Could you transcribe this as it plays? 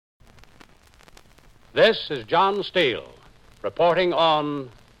This is John Steele, reporting on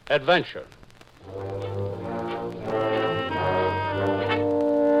adventure.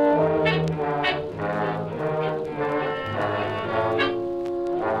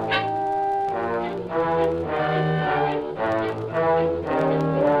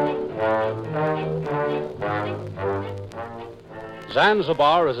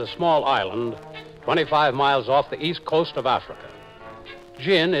 Zanzibar is a small island 25 miles off the east coast of Africa.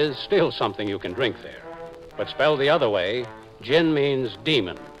 Gin is still something you can drink there. But spelled the other way, gin means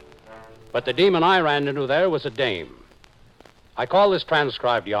demon. But the demon I ran into there was a dame. I call this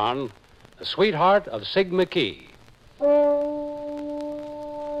transcribed yarn The Sweetheart of Sig McKee.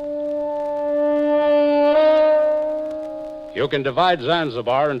 You can divide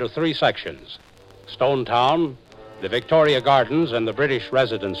Zanzibar into three sections. Stone Town, the Victoria Gardens, and the British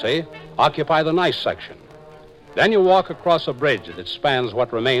Residency occupy the nice section. Then you walk across a bridge that spans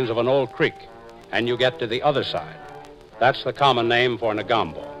what remains of an old creek, and you get to the other side. That's the common name for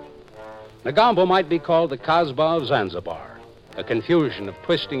Nagambo. Nagambo might be called the Kasbah of Zanzibar, a confusion of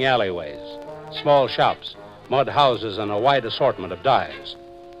twisting alleyways, small shops, mud houses, and a wide assortment of dives.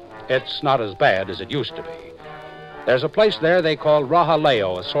 It's not as bad as it used to be. There's a place there they call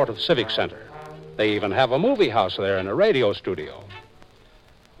Rahaleo, a sort of civic center. They even have a movie house there and a radio studio.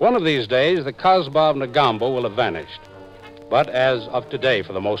 One of these days, the Kasbah of Nagambo will have vanished. But as of today,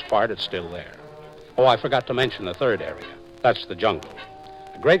 for the most part, it's still there. Oh, I forgot to mention the third area. That's the jungle.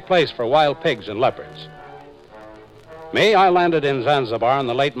 A great place for wild pigs and leopards. I landed in Zanzibar in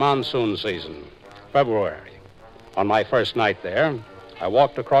the late monsoon season, February. On my first night there, I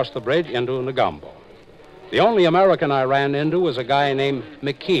walked across the bridge into Nagambo. The only American I ran into was a guy named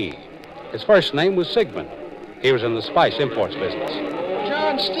McKee. His first name was Sigmund. He was in the spice imports business.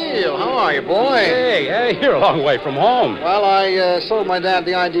 John Steele, how are you, boy? Hey, you're a long way from home. Well, I sold my dad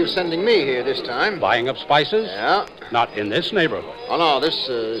the idea of sending me here this time. Buying up spices? Yeah. Not in this neighborhood. Oh, no, this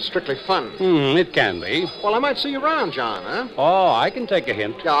is strictly fun. It can be. Well, I might see you around, John, huh? Oh, I can take a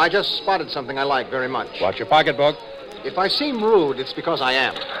hint. Yeah, I just spotted something I like very much. Watch your pocketbook. If I seem rude, it's because I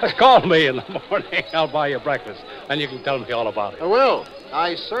am. Call me in the morning. I'll buy you breakfast. Then you can tell me all about it. I will.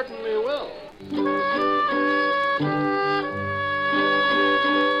 I certainly will.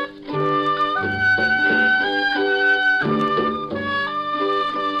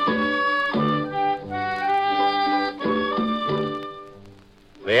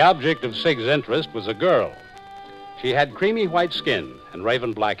 The object of Sig's interest was a girl. She had creamy white skin and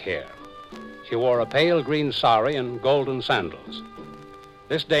raven black hair. She wore a pale green sari and golden sandals.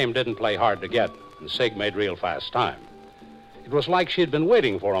 This dame didn't play hard to get, and Sig made real fast time. It was like she'd been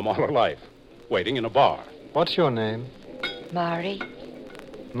waiting for him all her life, waiting in a bar. What's your name? Marie?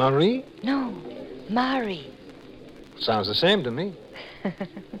 Marie? No, Marie. Sounds the same to me.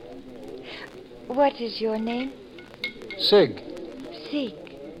 What is your name? Sig. Sig.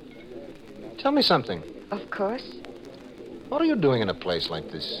 Tell me something. Of course. What are you doing in a place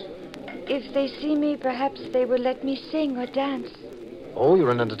like this? If they see me, perhaps they will let me sing or dance. Oh,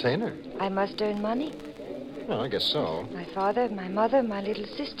 you're an entertainer. I must earn money. Well, I guess so. My father, my mother, my little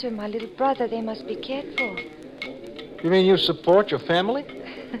sister, my little brother, they must be cared for. You mean you support your family?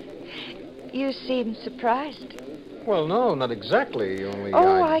 You seem surprised. Well, no, not exactly, only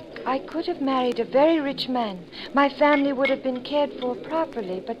I could have married a very rich man. My family would have been cared for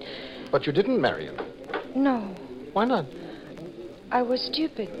properly, but... But you didn't marry him? No. Why not? I was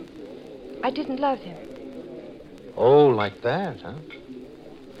stupid. I didn't love him. Oh, like that, huh?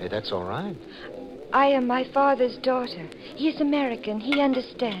 Hey, that's all right. I am my father's daughter. He's American. He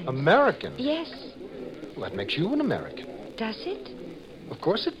understands. American? Yes. Well, that makes you an American. Does it? Of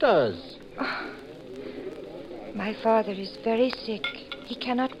course it does. Oh. My father is very sick. He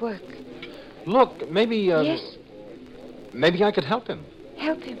cannot work. Look, maybe, Yes? Maybe I could help him.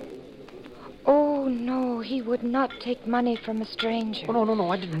 Help him? Oh, no, he would not take money from a stranger. Oh, no,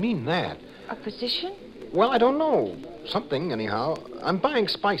 I didn't mean that. A position? Well, I don't know. Something, anyhow. I'm buying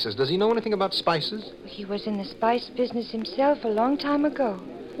spices. Does he know anything about spices? He was in the spice business himself a long time ago.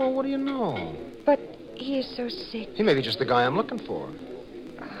 Well, what do you know? But he is so sick. He may be just the guy I'm looking for.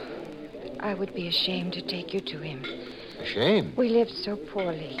 I would be ashamed to take you to him. Ashamed? We live so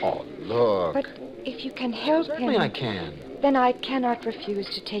poorly. Oh, look. But if you can help Certainly him... I can. Then I cannot refuse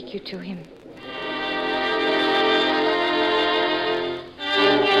to take you to him.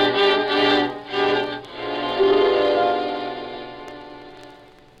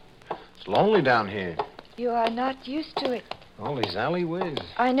 It's lonely down here. You are not used to it. All these alleyways.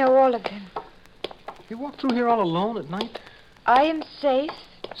 I know all of them. You walk through here all alone at night? I am safe.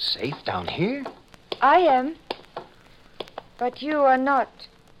 Safe down here? I am. But you are not.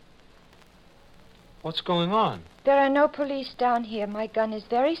 What's going on? There are no police down here. My gun is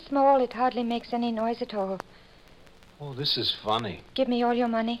very small. It hardly makes any noise at all. Oh, this is funny. Give me all your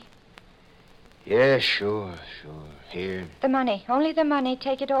money. Yeah, sure. Here. The money. Only the money.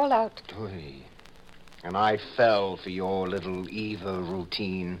 Take it all out. Oy. And I fell for your little Eva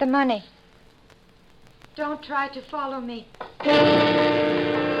routine. The money. Don't try to follow me.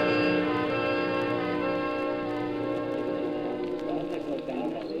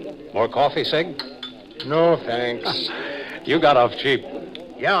 More coffee, Sig? No, thanks. You got off cheap.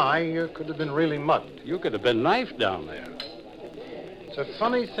 Yeah, I could have been really mugged. You could have been knifed down there. It's a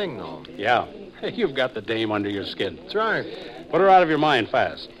funny thing, though. Yeah, you've got the dame under your skin. That's right. Put her out of your mind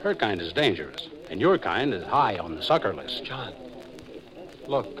fast. Her kind is dangerous, and your kind is high on the sucker list. John,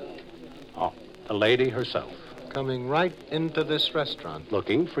 look, Oh, the lady herself, coming right into this restaurant.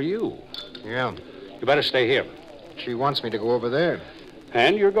 looking for you. Yeah, You better stay here. she wants me to go over there.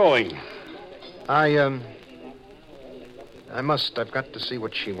 And you're going. I've got to see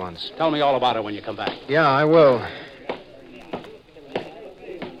what she wants. Tell me all about it when you come back. Yeah, I will.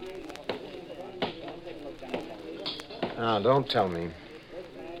 Now, don't tell me.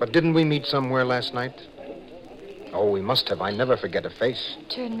 But didn't we meet somewhere last night? Oh, we must have. I never forget a face.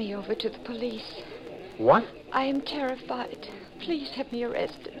 Turn me over to the police. What? I am terrified. Please have me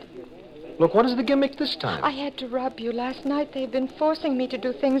arrested. Look, what is the gimmick this time? I had to rob you last night. They've been forcing me to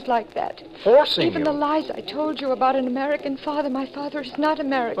do things like that. Forcing Even you? the lies I told you about an American father. My father is not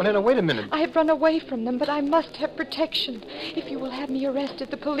American. Well, now, wait a minute. I have run away from them, but I must have protection. If you will have me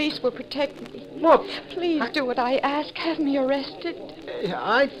arrested, the police will protect me. Look. Please do what I ask. Have me arrested.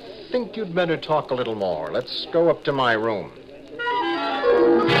 I think you'd better talk a little more. Let's go up to my room.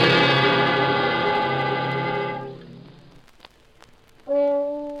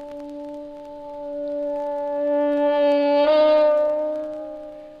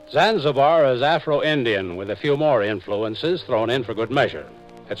 Zanzibar is Afro-Indian with a few more influences thrown in for good measure.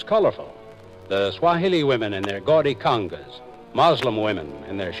 It's colorful. The Swahili women in their gaudy congas, Muslim women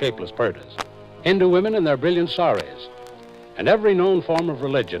in their shapeless purdas, Hindu women in their brilliant saris. And every known form of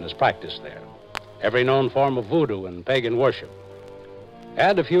religion is practiced there. Every known form of voodoo and pagan worship.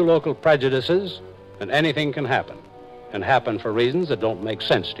 Add a few local prejudices, and anything can happen. And happen for reasons that don't make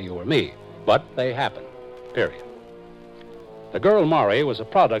sense to you or me. But they happen. Period. The girl Mari was a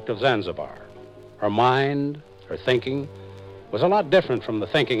product of Zanzibar. Her mind, her thinking, was a lot different from the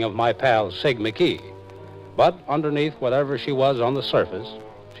thinking of my pal Sig McKee. But underneath whatever she was on the surface,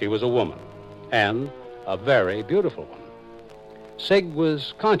 she was a woman, and a very beautiful one. Sig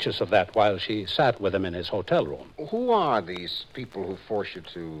was conscious of that while she sat with him in his hotel room. Who are these people who force you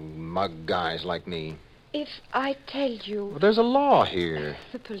to mug guys like me? If I tell you, Well, there's a law here.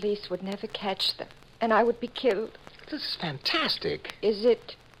 the police would never catch them, and I would be killed. This is fantastic. Is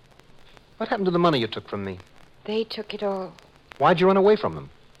it? What happened to the money you took from me? They took it all. Why'd you run away from them?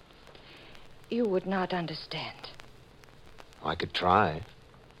 You would not understand. I could try.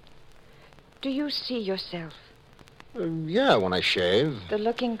 Do you see yourself? Yeah, when I shave. The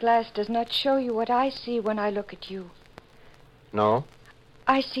looking glass does not show you what I see when I look at you. No?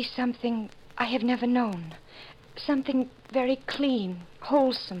 I see something I have never known. Something very clean,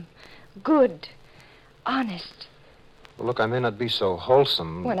 wholesome, good, honest. Well, look, I may not be so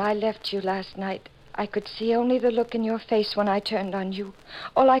wholesome. When I left you last night, I could see only the look in your face when I turned on you.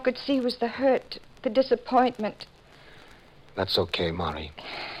 All I could see was the hurt, the disappointment. That's okay, Mari.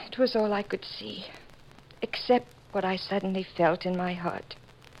 It was all I could see, except what I suddenly felt in my heart.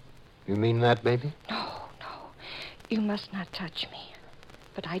 You mean that, baby? No. You must not touch me.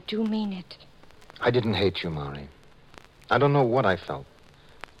 But I do mean it. I didn't hate you, Mari. I don't know what I felt.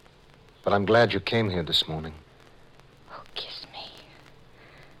 But I'm glad you came here this morning. Oh, kiss me.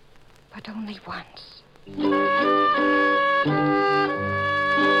 But only once.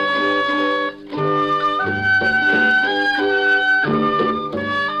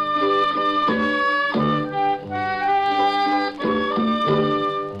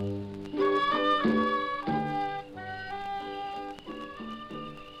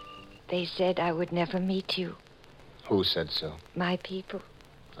 They said I would never meet you. Who said so? My people.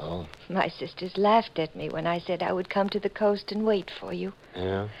 Oh, My sisters laughed at me when I said I would come to the coast and wait for you.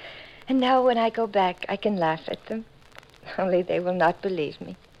 yeah? And now when I go back, I can laugh at them. Only they will not believe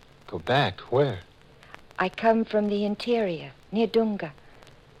me. Go back? Where? I come from the interior, near Dunga.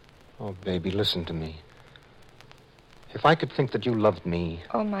 Oh, baby, listen to me. If I could think that you loved me,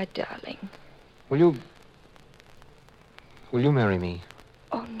 Oh, my darling. will you marry me?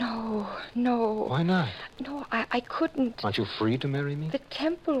 Oh, no. Why not? No, I couldn't. Aren't you free to marry me? The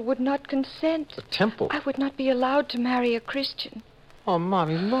temple would not consent. The temple? I would not be allowed to marry a Christian. Oh,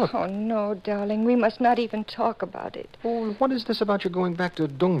 Mommy, look. Oh, no, darling. We must not even talk about it. Oh, what is this about you going back to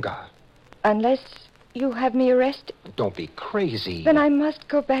Dunga? Unless you have me arrested. Don't be crazy. Then I must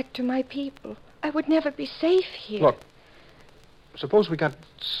go back to my people. I would never be safe here. Look, suppose we got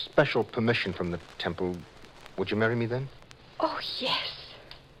special permission from the temple. Would you marry me then? Oh, yes.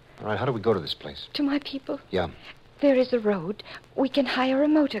 All right, how do we go to this place? To my people? Yeah. There is a road. We can hire a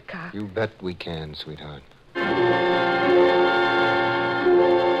motor car. You bet we can, sweetheart.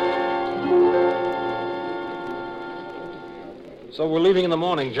 So we're leaving in the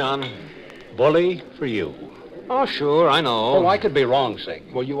morning, John. Bully for you. Oh, sure, I know. Oh, I could be wrong, Sig.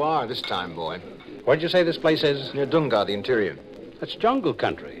 Well, you are this time, boy. Where'd you say this place is? Near Dunga, the interior. It's jungle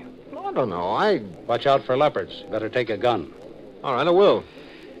country. Well, I don't know. Watch out for leopards. Better take a gun. All right, I will.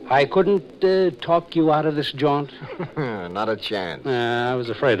 I couldn't talk you out of this jaunt. Not a chance. I was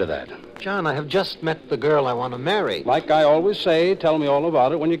afraid of that. John, I have just met the girl I want to marry. Like I always say, tell me all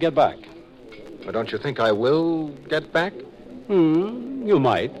about it when you get back. But don't you think I will get back? You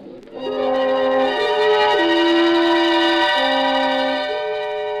might.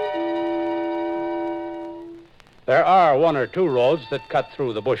 There are one or two roads that cut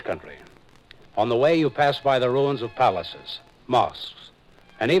through the bush country. On the way, you pass by the ruins of palaces, mosques,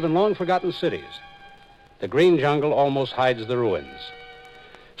 and even long-forgotten cities. The green jungle almost hides the ruins.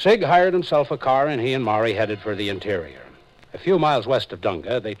 Sig hired himself a car, and he and Mari headed for the interior. A few miles west of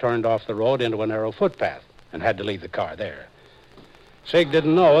Dunga, they turned off the road into a narrow footpath and had to leave the car there. Sig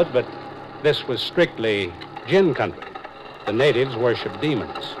didn't know it, but this was strictly Jinn country. The natives worship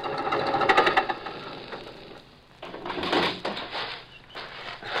demons.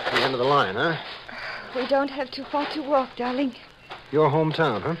 The end of the line, huh? We don't have too far to walk, darling. Your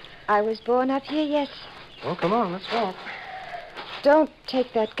hometown, huh? I was born up here, yes. Well, come on, let's walk. Don't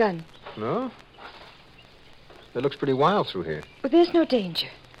take that gun. No? It looks pretty wild through here. Well, there's no danger.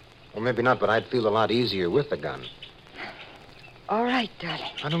 Well, maybe not, but I'd feel a lot easier with the gun. All right,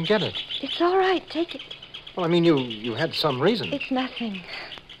 darling. I don't get it. It's all right. Take it. Well, I mean, you had some reason. It's nothing.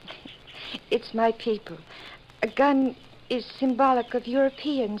 It's my people. A gun is symbolic of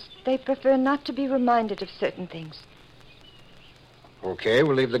Europeans. They prefer not to be reminded of certain things. Okay,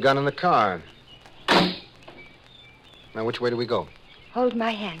 we'll leave the gun in the car. Now, which way do we go? Hold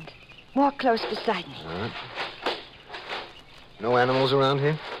my hand. Walk close beside me. All right. No animals around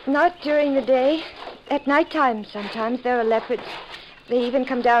here? Not during the day. At nighttime, sometimes, there are leopards. They even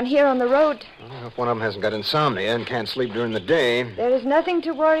come down here on the road. Well, if one of them hasn't got insomnia and can't sleep during the day. There is nothing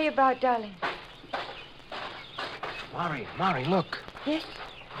to worry about, darling. Mari, look. Yes?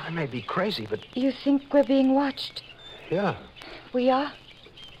 I may be crazy, but... You think we're being watched? Yeah. We are?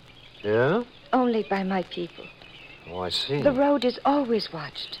 Yeah? Only by my people. Oh, I see. The road is always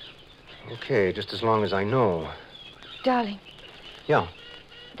watched. Okay, just as long as I know. Darling. Yeah?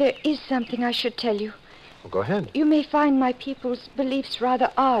 There is something I should tell you. Well, go ahead. You may find my people's beliefs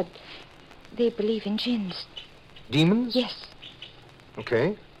rather odd. They believe in jinns. Demons? Yes.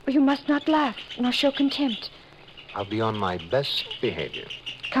 Okay. You must not laugh, nor show contempt. I'll be on my best behavior.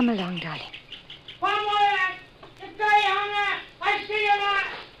 Come along, darling. One more lad. It's very hungry. I see you lot.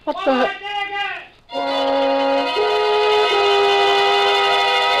 What the...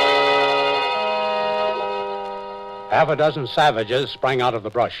 Half a dozen savages sprang out of the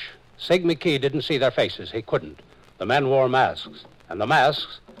brush. Sig McKee didn't see their faces. He couldn't. The men wore masks, and the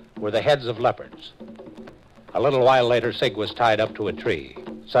masks were the heads of leopards. A little while later, Sig was tied up to a tree.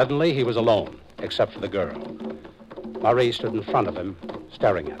 Suddenly, he was alone, except for the girl. Marie stood in front of him,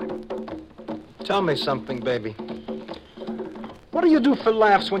 staring at him. Tell me something, baby. What do you do for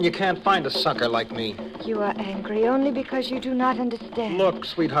laughs when you can't find a sucker like me? You are angry only because you do not understand. Look,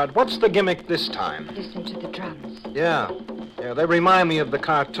 sweetheart, what's the gimmick this time? Listen to the drums. Yeah, they remind me of the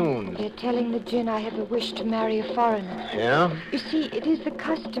cartoons. They're telling the djinn I have a wish to marry a foreigner. Yeah? You see, it is the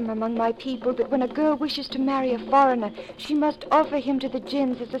custom among my people that when a girl wishes to marry a foreigner, she must offer him to the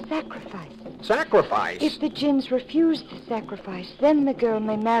djinns as a sacrifice. Sacrifice? If the djinns refuse the sacrifice, then the girl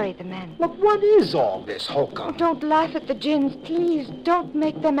may marry the man. Look, what is all this hokum? Oh, don't laugh at the djinns, please. Don't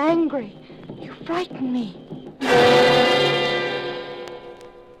make them angry. You frighten me.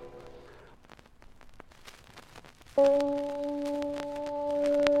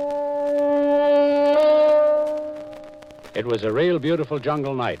 It was a real beautiful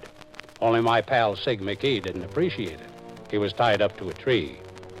jungle night. Only my pal Sig McKee didn't appreciate it. He was tied up to a tree.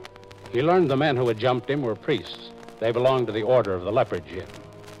 He learned the men who had jumped him were priests. They belonged to the order of the leopard jinn.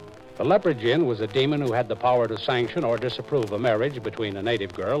 The leopard jinn was a demon who had the power to sanction or disapprove a marriage between a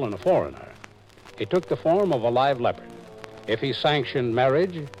native girl and a foreigner. He took the form of a live leopard. If he sanctioned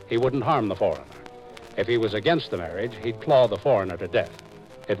marriage, he wouldn't harm the foreigner. If he was against the marriage, he'd claw the foreigner to death.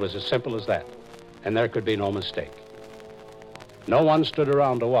 It was as simple as that, and there could be no mistake. No one stood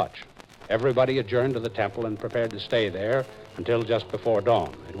around to watch. Everybody adjourned to the temple and prepared to stay there until just before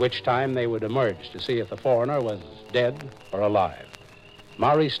dawn, at which time they would emerge to see if the foreigner was dead or alive.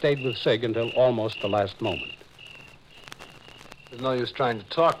 Mari stayed with Sig until almost the last moment. There's no use trying to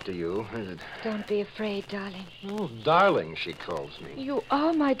talk to you, is it? Don't be afraid, darling. Oh, darling, she calls me. You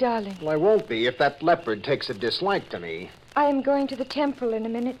are my darling. Well, I won't be if that leopard takes a dislike to me. I am going to the temple in a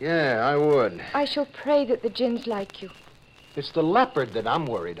minute. Yeah, I would. I shall pray that the jinns like you. It's the leopard that I'm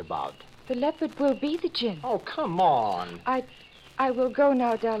worried about. The leopard will be the jinn. Oh, come on. I will go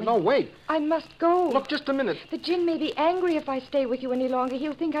now, darling. No, wait. I must go. Look, just a minute. The jinn may be angry if I stay with you any longer.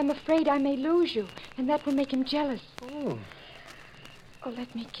 He'll think I'm afraid I may lose you, and that will make him jealous. Oh. Oh,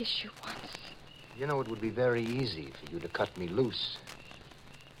 let me kiss you once. You know, it would be very easy for you to cut me loose.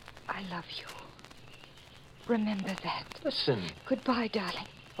 I love you. Remember that. Listen. Goodbye, darling.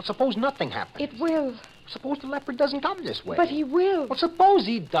 Well, suppose nothing happens. It will. Suppose the leopard doesn't come this way. But he will. Well, suppose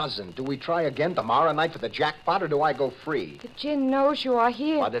he doesn't. Do we try again tomorrow night for the jackpot, or do I go free? The jinn knows you are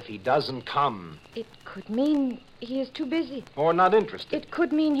here. But if he doesn't come? It could mean he is too busy. Or not interested? It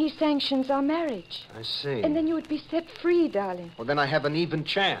could mean he sanctions our marriage. I see. And then you would be set free, darling. Well, then I have an even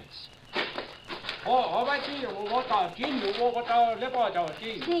chance.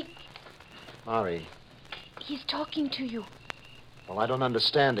 Sig, Mari. he's talking to you. Well, I don't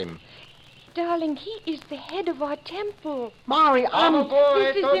understand him. Darling, he is the head of our temple. Mari, This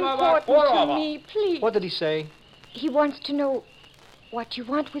is important to me, please. What did he say? He wants to know what you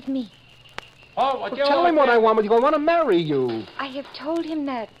want with me. Well, tell him what I want with you. I want to marry you. I have told him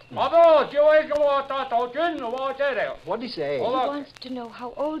that. What did he say? He wants to know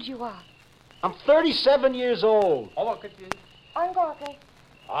how old you are. I'm 37 years old. I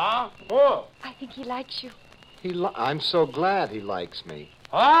think he likes you. I'm so glad he likes me.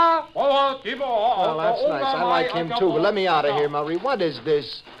 Well, that's nice. I like him, too. But let me out of here, Mari. What is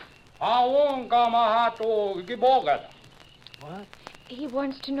this? What? He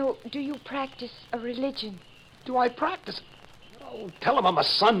wants to know, do you practice a religion? Do I practice? Oh, tell him I'm a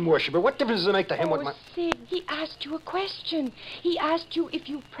sun worshiper. What difference does it make to him what my... Sid, he asked you a question. He asked you if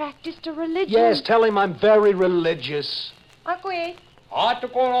you practiced a religion. Yes, tell him I'm very religious. Wants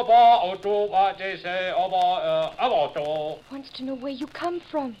to know where you come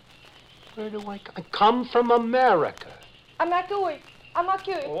from. Where do I come from? America.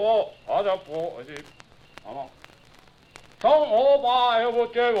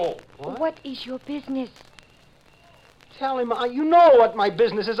 What is your business? Tell him, you know what my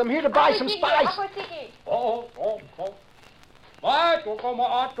business is. I'm here to buy some spice. What?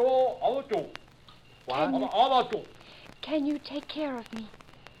 Can you take care of me?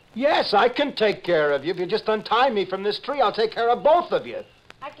 Yes, I can take care of you. If you just untie me from this tree, I'll take care of both of you.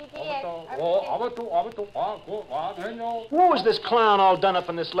 Who is this clown all done up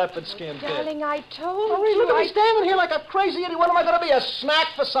in this leopard skin pit? Darling, I told Marie, you. look at me standing here like a crazy idiot. What am I going to be, a snack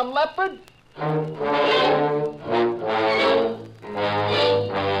for some leopard?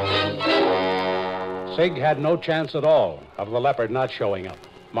 Sig had no chance at all of the leopard not showing up.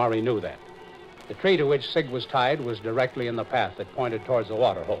 Mari knew that. The tree to which Sig was tied was directly in the path that pointed towards the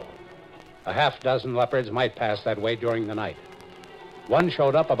water hole. A half-dozen leopards might pass that way during the night. One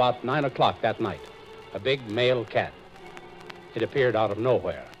showed up about 9 o'clock that night, a big male cat. It appeared out of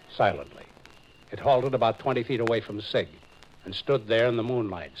nowhere, silently. It halted about 20 feet away from Sig and stood there in the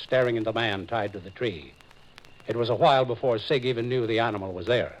moonlight, staring at the man tied to the tree. It was a while before Sig even knew the animal was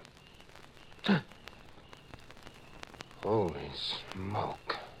there. Holy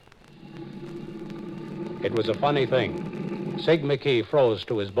smoke. It was a funny thing. Sig McKee froze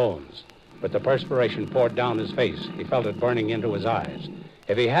to his bones, but the perspiration poured down his face. He felt it burning into his eyes.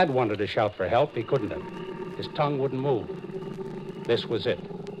 If he had wanted to shout for help, he couldn't have. His tongue wouldn't move. This was it.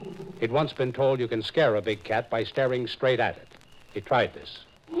 He'd once been told you can scare a big cat by staring straight at it. He tried this.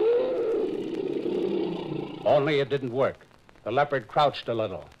 Only it didn't work. The leopard crouched a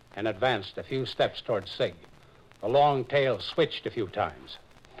little and advanced a few steps towards Sig. The long tail switched a few times.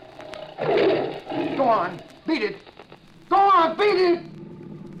 Go on, beat it. Go on, beat it.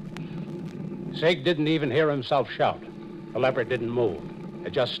 Sig didn't even hear himself shout. The leopard didn't move.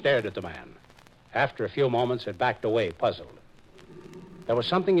 It just stared at the man. After a few moments, it backed away, puzzled. There was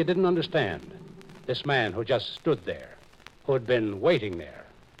something he didn't understand. This man who just stood there, who had been waiting there.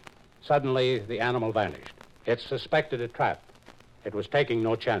 Suddenly, the animal vanished. It suspected a trap. It was taking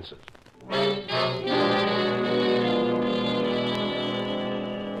no chances.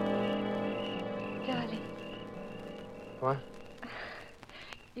 Darling. What?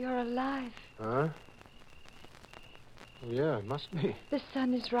 You're alive. Huh? Yeah, it must be. The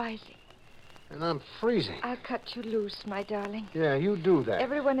sun is rising. And I'm freezing. I'll cut you loose, my darling. Yeah, you do that.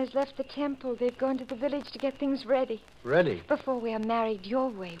 Everyone has left the temple. They've gone to the village to get things ready. Ready? Before we are married your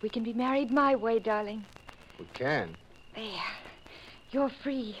way, we can be married my way, darling. We can. There. You're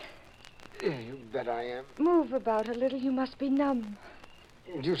free. Yeah, you bet I am. Move about a little. You must be numb.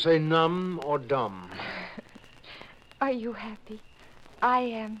 Did you say numb or dumb? Are you happy? I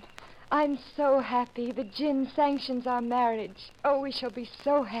am. I'm so happy. The gin sanctions our marriage. Oh, we shall be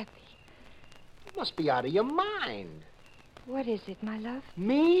so happy. You must be out of your mind. What is it, my love?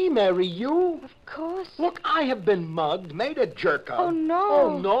 Me marry you? Of course. Look, I have been mugged, made a jerk of. Oh, no.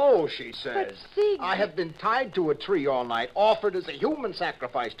 Oh, no, she says. But, Sig... I have been tied to a tree all night, offered as a human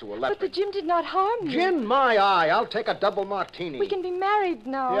sacrifice to a leper. But the gin did not harm you. Gin, my eye. I'll take a double martini. We can be married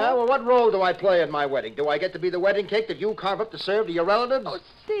now. Yeah, well, what role do I play at my wedding? Do I get to be the wedding cake that you carve up to serve to your relatives? Oh,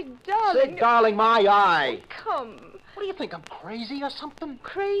 Sig, darling. Sig, darling, my eye. Come. What do you think, I'm crazy or something?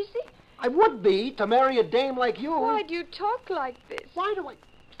 Crazy? I would be to marry a dame like you. Why do you talk like this? Why do I...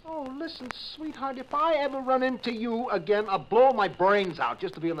 Oh, listen, sweetheart, if I ever run into you again, I'll blow my brains out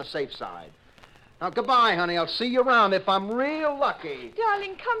just to be on the safe side. Now, goodbye, honey. I'll see you around if I'm real lucky.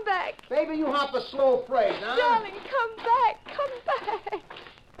 Darling, come back. Baby, you hop a slow freight, huh? Darling, come back. Come back.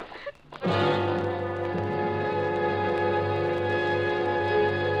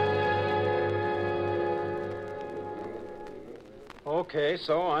 Okay,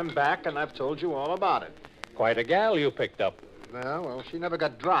 so I'm back, and I've told you all about it. Quite a gal you picked up. Well, she never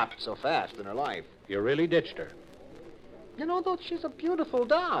got dropped so fast in her life. You really ditched her. You know, though, she's a beautiful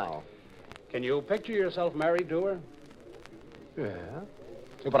doll. Can you picture yourself married to her? Yeah.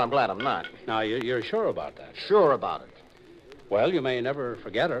 But I'm glad I'm not. Now, you're sure about that? Sure about it. Well, you may never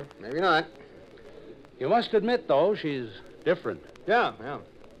forget her. Maybe not. You must admit, though, she's different. Yeah.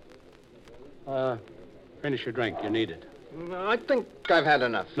 Finish your drink. You need it. I think I've had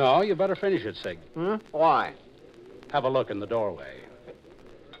enough. No, you better finish it, Sig. Why? Have a look in the doorway.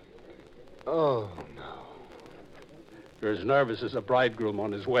 Oh, no. You're as nervous as a bridegroom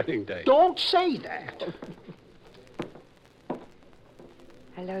on his wedding day. Don't say that.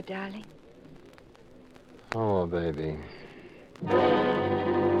 Hello, darling. Oh, baby.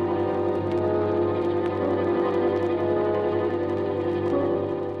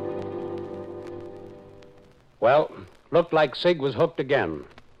 Well, looked like Sig was hooked again.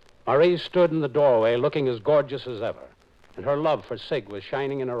 Marie stood in the doorway looking as gorgeous as ever, and her love for Sig was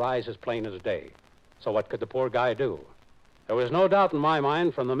shining in her eyes as plain as day. So what could the poor guy do? There was no doubt in my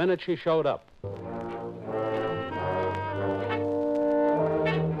mind from the minute she showed up.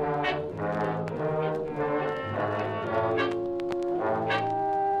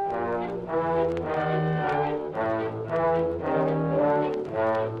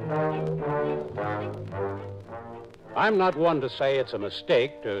 I'm not one to say it's a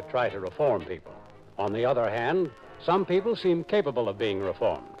mistake to try to reform people. On the other hand, some people seem capable of being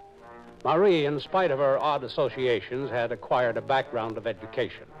reformed. Marie, in spite of her odd associations, had acquired a background of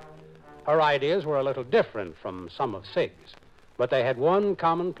education. Her ideas were a little different from some of Sig's, but they had one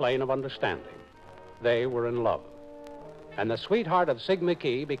common plane of understanding. They were in love. And the sweetheart of Sig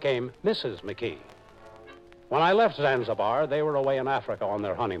McKee became Mrs. McKee. When I left Zanzibar, they were away in Africa on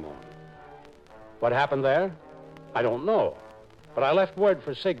their honeymoon. What happened there? I don't know, but I left word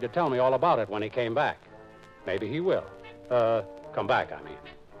for Sig to tell me all about it when he came back. Maybe he will. Come back, I mean.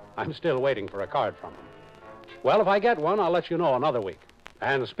 I'm still waiting for a card from him. Well, if I get one, I'll let you know another week.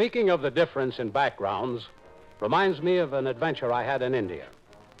 And speaking of the difference in backgrounds, reminds me of an adventure I had in India.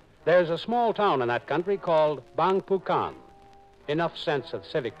 There's a small town in that country called Bangpukan. Enough sense of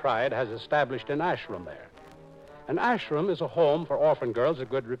civic pride has established an ashram there. An ashram is a home for orphan girls of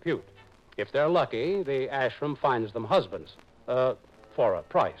good repute. If they're lucky, the ashram finds them husbands, for a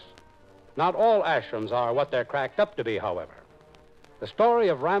price. Not all ashrams are what they're cracked up to be, however. The story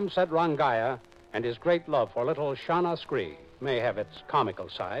of Ramset Rangaya and his great love for little Shana Scree may have its comical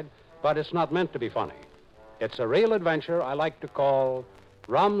side, but it's not meant to be funny. It's a real adventure I like to call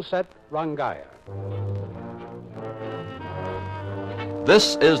Ramset Rangaya.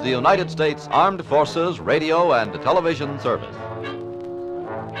 This is the United States Armed Forces Radio and Television Service.